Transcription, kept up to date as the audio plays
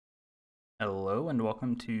Hello and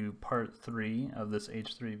welcome to part 3 of this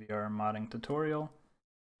H3VR modding tutorial.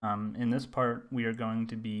 In this part we are going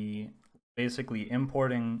to be basically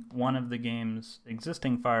importing one of the game's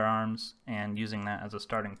existing firearms and using that as a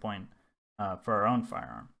starting point for our own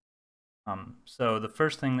firearm. So the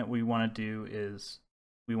first thing that we want to do is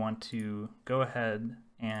we want to go ahead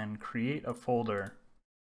and create a folder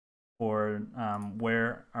for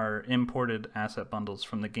where our imported asset bundles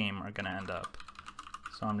from the game are going to end up.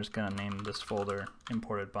 So I'm just going to name this folder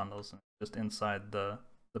imported bundles just inside the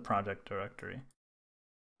project directory.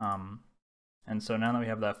 And so now that we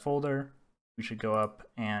have that folder, we should go up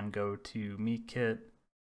and go to Meatkit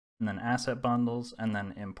and then asset bundles and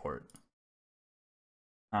then import.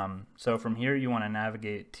 So from here you want to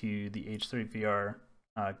navigate to the H3VR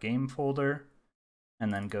game folder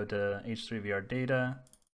and then go to H3VR data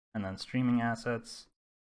and then streaming assets.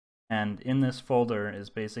 And in this folder is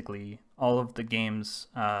basically all of the game's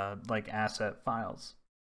like asset files.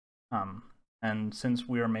 And since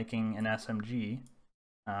we are making an SMG,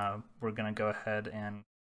 we're going to go ahead and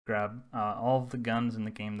grab all of the guns in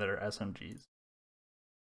the game that are SMGs.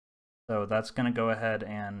 So that's going to go ahead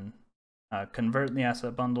and convert the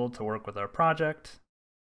asset bundle to work with our project.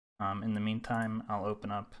 In the meantime, I'll open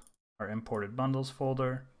up our imported bundles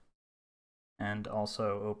folder and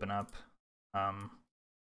also open up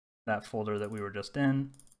that folder that we were just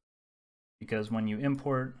in, because when you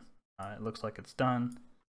import, it looks like it's done.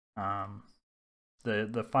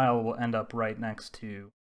 The file will end up right next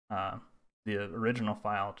to the original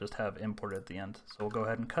file, just have import at the end. So we'll go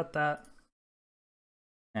ahead and cut that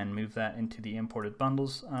and move that into the imported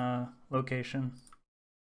bundles location.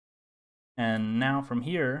 And now from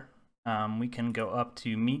here, we can go up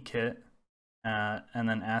to Meatkit and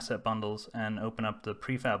then asset bundles and open up the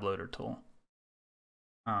prefab loader tool.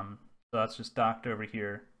 So that's just docked over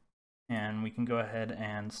here, and we can go ahead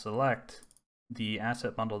and select the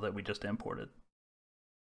asset bundle that we just imported.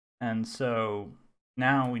 And so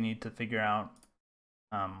now we need to figure out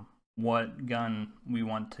what gun we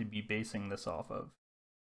want to be basing this off of.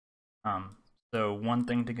 So one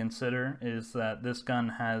thing to consider is that this gun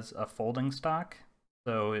has a folding stock,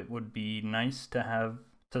 so it would be nice to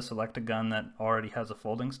select a gun that already has a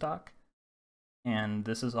folding stock. And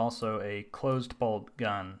this is also a closed bolt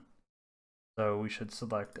gun, so we should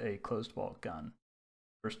select a closed bolt gun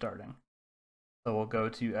for starting. So we'll go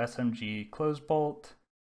to SMG closed bolt,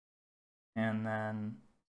 and then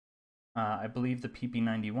I believe the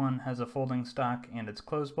PP91 has a folding stock and it's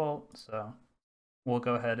closed bolt, so we'll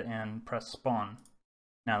go ahead and press spawn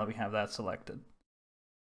now that we have that selected.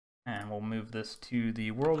 And we'll move this to the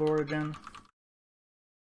world origin,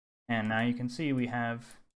 and now you can see we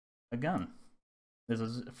have a gun. This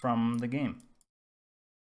is from the game.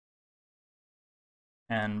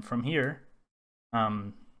 And from here,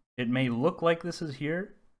 it may look like this is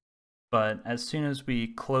here, but as soon as we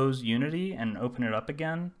close Unity and open it up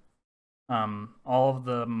again, all of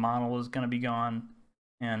the model is going to be gone.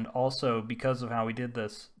 And also, because of how we did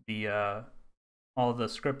this, all of the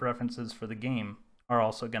script references for the game are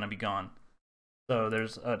also going to be gone. So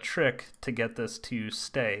there's a trick to get this to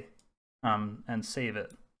stay and save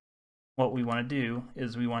it. What we want to do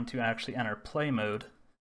is we want to actually enter play mode,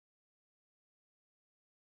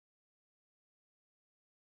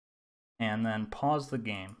 and then pause the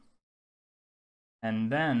game,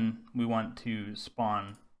 and then we want to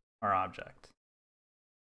spawn our object.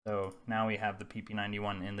 So now we have the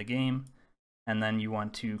PP91 in the game, and then you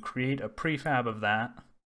want to create a prefab of that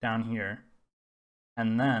down here,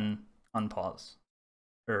 and then unpause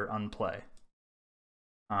or unplay.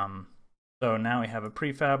 So now we have a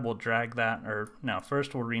prefab, we'll drag that, or no,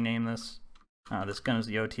 first we'll rename this. This gun is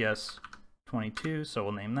the OTS-22, so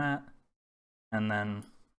we'll name that. And then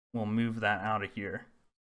we'll move that out of here.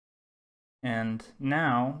 And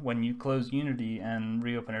now, when you close Unity and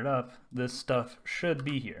reopen it up, this stuff should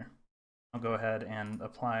be here. I'll go ahead and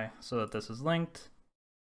apply so that this is linked.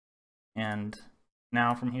 And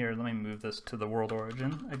now from here, let me move this to the world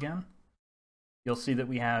origin again. You'll see that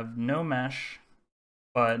we have no mesh,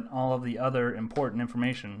 but all of the other important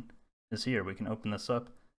information is here. We can open this up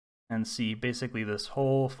and see basically this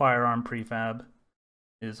whole firearm prefab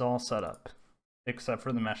is all set up, except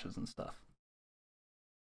for the meshes and stuff.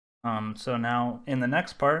 So now in the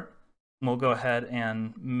next part, we'll go ahead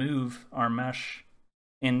and move our mesh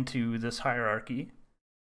into this hierarchy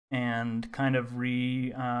and kind of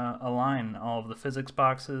realign all of the physics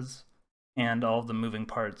boxes and all of the moving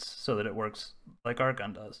parts so that it works like our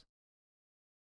gun does.